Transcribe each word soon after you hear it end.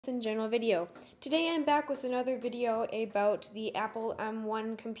General video. Today I'm back with another video about the Apple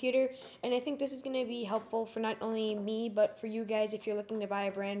M1 computer, and I think this is going to be helpful for not only me but for you guys if you're looking to buy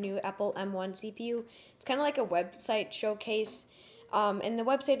a brand new Apple M1 CPU. It's kind of like a website showcase, and the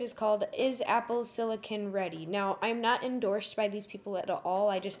website is called Is Apple Silicon Ready? Now, I'm not endorsed by these people at all.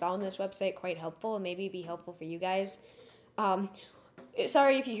 I just found this website quite helpful and maybe be helpful for you guys.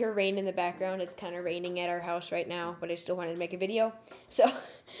 Sorry if you hear rain in the background. It's kind of raining at our house right now, but I still wanted to make a video. So,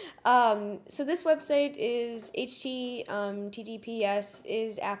 so this website is https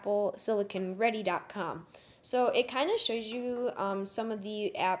is applesiliconready.com. So it kind of shows you some of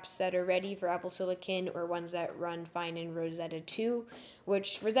the apps that are ready for Apple Silicon or ones that run fine in Rosetta 2,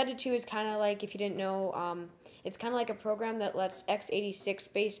 which Rosetta 2 is kind of like, if you didn't know, it's kind of like a program that lets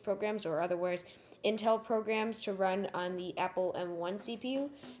x86 based programs, or otherwise Intel programs, to run on the Apple M1 CPU,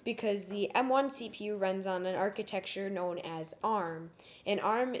 because the M1 CPU runs on an architecture known as ARM. And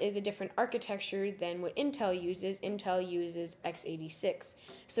ARM is a different architecture than what Intel uses. Intel uses x86.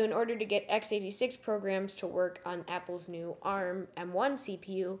 So in order to get x86 programs to work on Apple's new ARM M1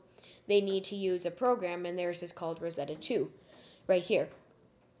 CPU, they need to use a program, and theirs is called Rosetta 2, right here.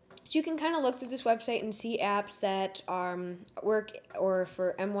 So you can kind of look through this website and see apps that work or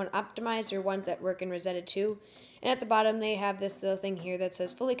for M1 optimized, or ones that work in Rosetta 2. And at the bottom they have this little thing here that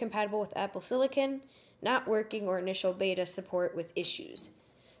says fully compatible with Apple Silicon, not working, or initial beta support with issues.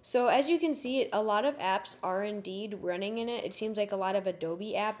 So as you can see, a lot of apps are indeed running in it. It seems like a lot of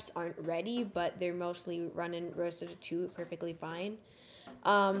Adobe apps aren't ready, but they're mostly running Rosetta 2 perfectly fine.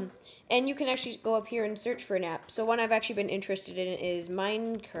 And you can actually go up here and search for an app. So one I've actually been interested in is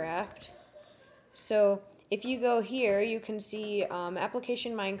Minecraft. So if you go here, you can see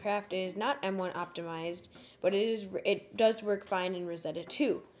application Minecraft is not M1 optimized, but it does work fine in Rosetta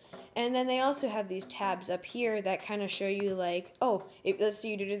 2. And then they also have these tabs up here that kind of show you, like, oh, let's see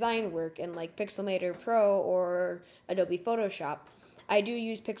you do design work in like Pixelmator Pro or Adobe Photoshop. I do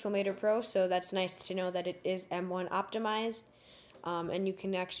use Pixelmator Pro, so that's nice to know that it is M1 optimized. And you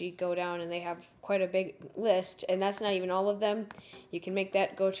can actually go down, and they have quite a big list, and that's not even all of them. You can make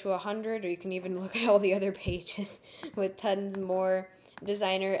that go to 100, or you can even look at all the other pages with tons more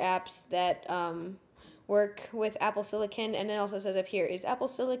designer apps that work with Apple Silicon. And it also says up here, is Apple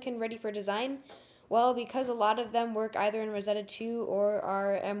Silicon ready for design? Well, because a lot of them work either in Rosetta 2 or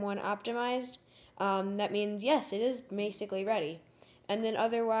are M1 optimized, that means yes, it is basically ready. And then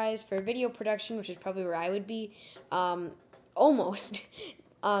otherwise, for video production, which is probably where I would be, almost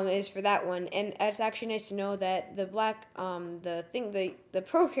is for that one. And it's actually nice to know that the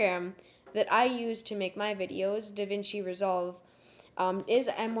program that I use to make my videos, DaVinci Resolve, is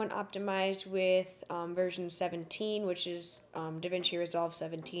M1 optimized with version 17, which is DaVinci Resolve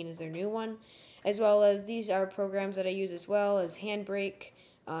 17 is their new one, as well as these are programs that I use as well as Handbrake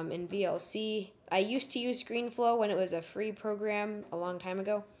and VLC. I used to use ScreenFlow when it was a free program a long time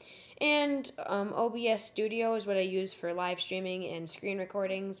ago. And OBS Studio is what I use for live streaming and screen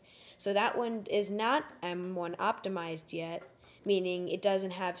recordings. So that one is not M1 optimized yet, meaning it doesn't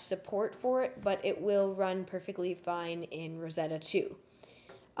have support for it, but it will run perfectly fine in Rosetta 2.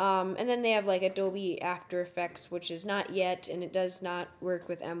 And then they have like Adobe After Effects, which is not yet, and it does not work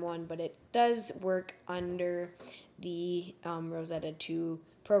with M1, but it does work under the Rosetta 2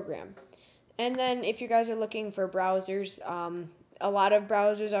 program. And then if you guys are looking for browsers, a lot of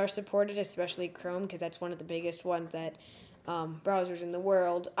browsers are supported, especially Chrome, because that's one of the biggest ones that browsers in the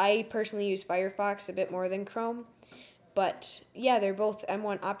world. I personally use Firefox a bit more than Chrome, but yeah, they're both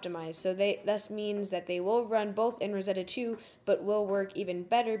M1 optimized, so that means that they will run both in Rosetta 2, but will work even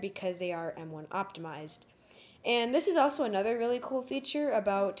better because they are M1 optimized. And this is also another really cool feature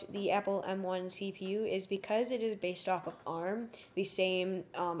about the Apple M1 CPU, is because it is based off of ARM, the same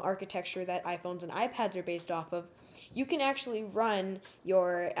architecture that iPhones and iPads are based off of. You can actually run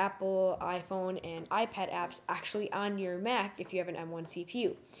your Apple iPhone and iPad apps actually on your Mac if you have an M1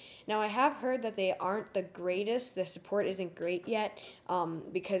 CPU. Now, I have heard that they aren't the greatest. The support isn't great yet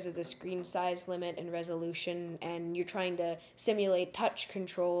because of the screen size limit and resolution, and you're trying to simulate touch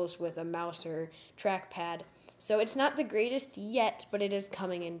controls with a mouse or trackpad. So it's not the greatest yet, but it is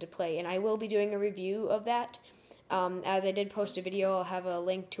coming into play, and I will be doing a review of that. As I did post a video, I'll have a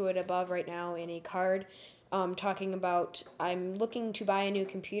link to it above right now in a card, talking about I'm looking to buy a new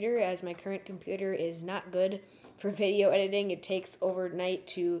computer, as my current computer is not good for video editing. It takes overnight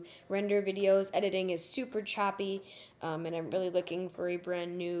to render videos. Editing is super choppy, and I'm really looking for a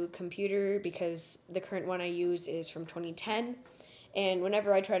brand new computer because the current one I use is from 2010. and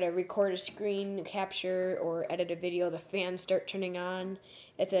whenever I try to record a screen capture or edit a video, the fans start turning on.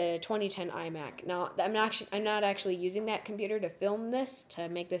 It's a 2010 iMac. Now, I'm not actually using that computer to film this, to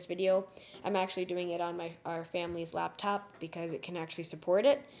make this video. I'm actually doing it on our family's laptop because it can actually support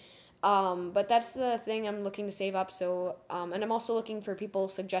it. But that's the thing I'm looking to save up. So, and I'm also looking for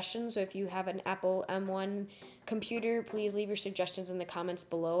people's suggestions. So if you have an Apple M1 computer, please leave your suggestions in the comments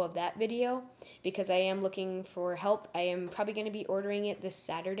below of that video, because I am looking for help. I am probably going to be ordering it this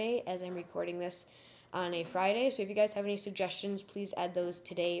Saturday, as I'm recording this on a Friday. So if you guys have any suggestions, please add those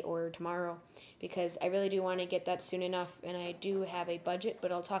today or tomorrow, because I really do want to get that soon enough, and I do have a budget,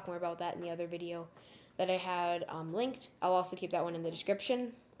 but I'll talk more about that in the other video that I had linked. I'll also keep that one in the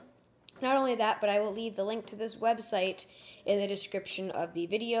description. Not only that, but I will leave the link to this website in the description of the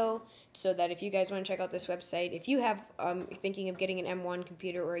video, so that if you guys want to check out this website, if you have thinking of getting an M1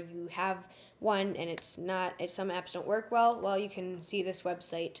 computer, or you have one and some apps don't work well, you can see this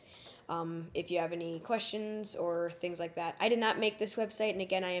website if you have any questions or things like that. I did not make this website, and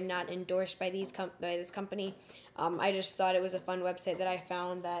again, I am not endorsed by this company. I just thought it was a fun website that I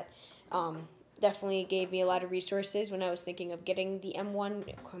found that definitely gave me a lot of resources when I was thinking of getting the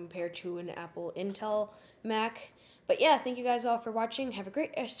M1 compared to an Apple Intel Mac. But yeah, thank you guys all for watching. Have a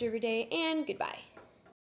great rest of your day, and goodbye.